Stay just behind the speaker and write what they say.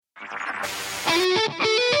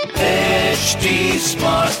HT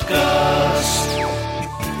Smartcast.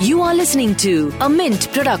 You are listening to a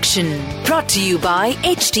Mint production brought to you by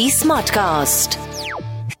HT Smartcast.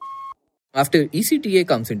 After ECTA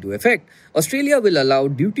comes into effect, Australia will allow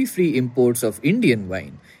duty-free imports of Indian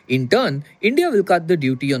wine. In turn, India will cut the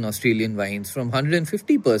duty on Australian wines from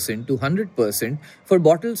 150% to 100% for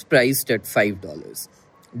bottles priced at $5,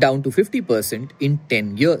 down to 50% in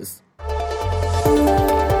 10 years.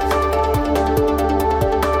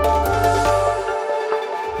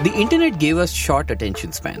 The internet gave us short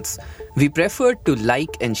attention spans. We preferred to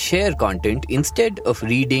like and share content instead of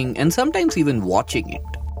reading and sometimes even watching it.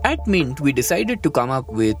 At Mint, we decided to come up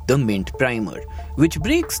with the Mint Primer, which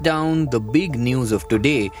breaks down the big news of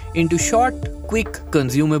today into short, quick,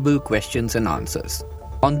 consumable questions and answers.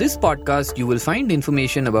 On this podcast, you will find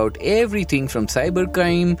information about everything from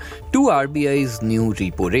cybercrime to RBI's new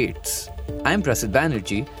repo rates. I'm Prasid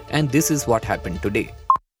Banerjee, and this is what happened today.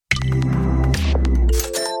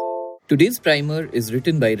 Today's primer is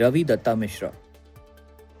written by Ravi Dutta Mishra.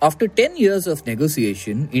 After 10 years of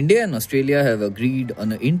negotiation, India and Australia have agreed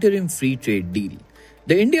on an interim free trade deal.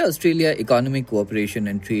 The India-Australia Economic Cooperation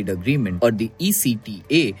and Trade Agreement, or the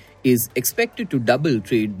ECTA, is expected to double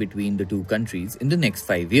trade between the two countries in the next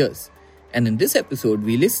 5 years. And in this episode,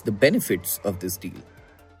 we list the benefits of this deal.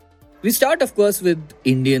 We start, of course, with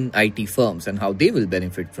Indian IT firms and how they will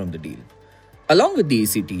benefit from the deal. Along with the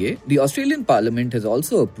ECTA, the Australian Parliament has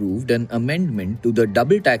also approved an amendment to the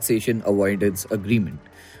Double Taxation Avoidance Agreement,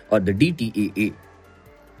 or the DTAA,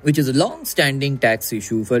 which is a long-standing tax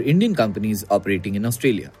issue for Indian companies operating in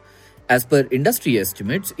Australia. As per industry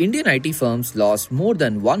estimates, Indian IT firms lost more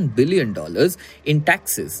than $1 billion in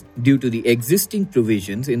taxes due to the existing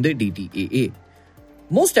provisions in the DTAA.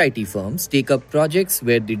 Most IT firms take up projects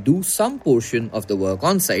where they do some portion of the work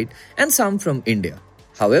on-site and some from India.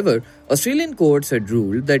 However, Australian courts had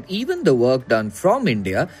ruled that even the work done from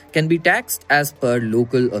India can be taxed as per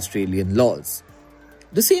local Australian laws.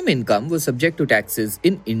 The same income was subject to taxes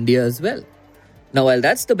in India as well. Now, while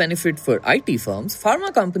that's the benefit for IT firms,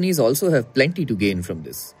 pharma companies also have plenty to gain from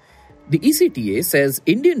this. The ECTA says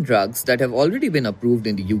Indian drugs that have already been approved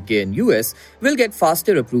in the UK and US will get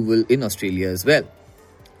faster approval in Australia as well.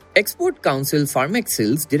 Export Council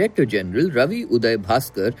Pharmexil's Director General Ravi Dutta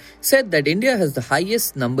Mishra said that India has the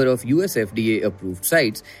highest number of US FDA approved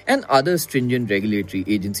sites and other stringent regulatory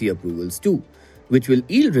agency approvals too, which will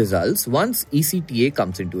yield results once ECTA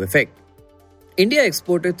comes into effect. India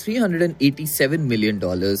exported $387 million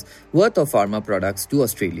worth of pharma products to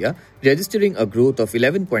Australia, registering a growth of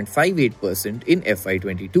 11.58% in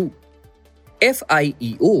FY22.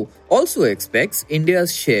 FIEO also expects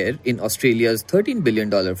India's share in Australia's $13 billion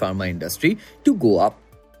pharma industry to go up.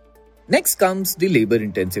 Next comes the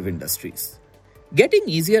labor-intensive industries. Getting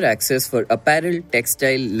easier access for apparel,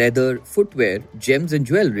 textile, leather, footwear, gems and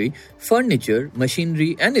jewelry, furniture,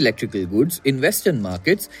 machinery and electrical goods in Western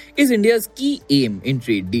markets is India's key aim in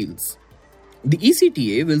trade deals. The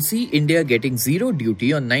ECTA will see India getting zero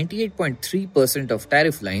duty on 98.3% of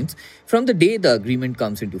tariff lines from the day the agreement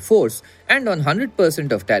comes into force and on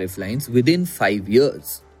 100% of tariff lines within 5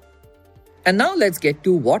 years. And now let's get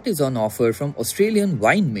to what is on offer from Australian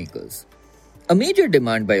winemakers. A major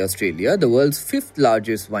demand by Australia, the world's fifth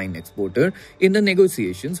largest wine exporter, in the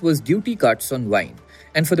negotiations was duty cuts on wine.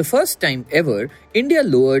 And for the first time ever, India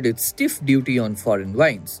lowered its stiff duty on foreign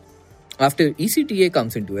wines. After ECTA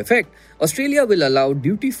comes into effect, Australia will allow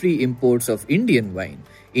duty-free imports of Indian wine.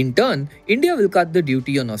 In turn, India will cut the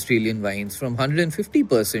duty on Australian wines from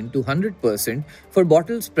 150% to 100% for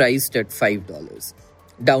bottles priced at $5,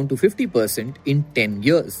 down to 50% in 10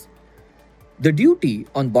 years. The duty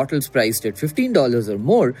on bottles priced at $15 or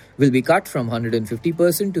more will be cut from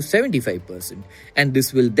 150% to 75%, and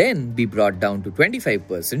this will then be brought down to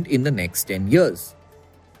 25% in the next 10 years.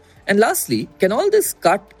 And lastly, can all this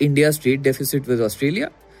cut India's trade deficit with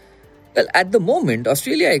Australia? Well, at the moment,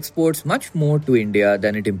 Australia exports much more to India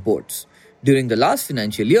than it imports. During the last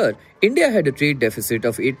financial year, India had a trade deficit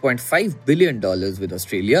of $8.5 billion with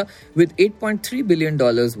Australia, with $8.3 billion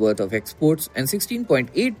worth of exports and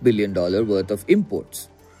 $16.8 billion worth of imports.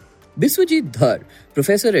 Biswajit Dhar,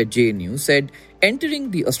 professor at JNU, said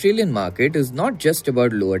entering the Australian market is not just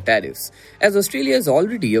about lower tariffs, as Australia is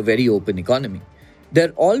already a very open economy.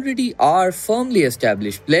 There already are firmly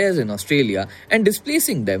established players in Australia, and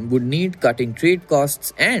displacing them would need cutting trade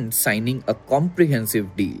costs and signing a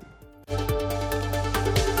comprehensive deal.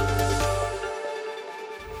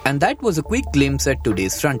 And that was a quick glimpse at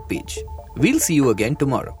today's front page. We'll see you again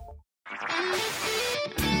tomorrow.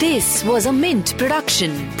 This was a Mint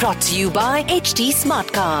production brought to you by HT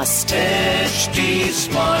Smartcast. HT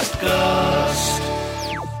Smartcast.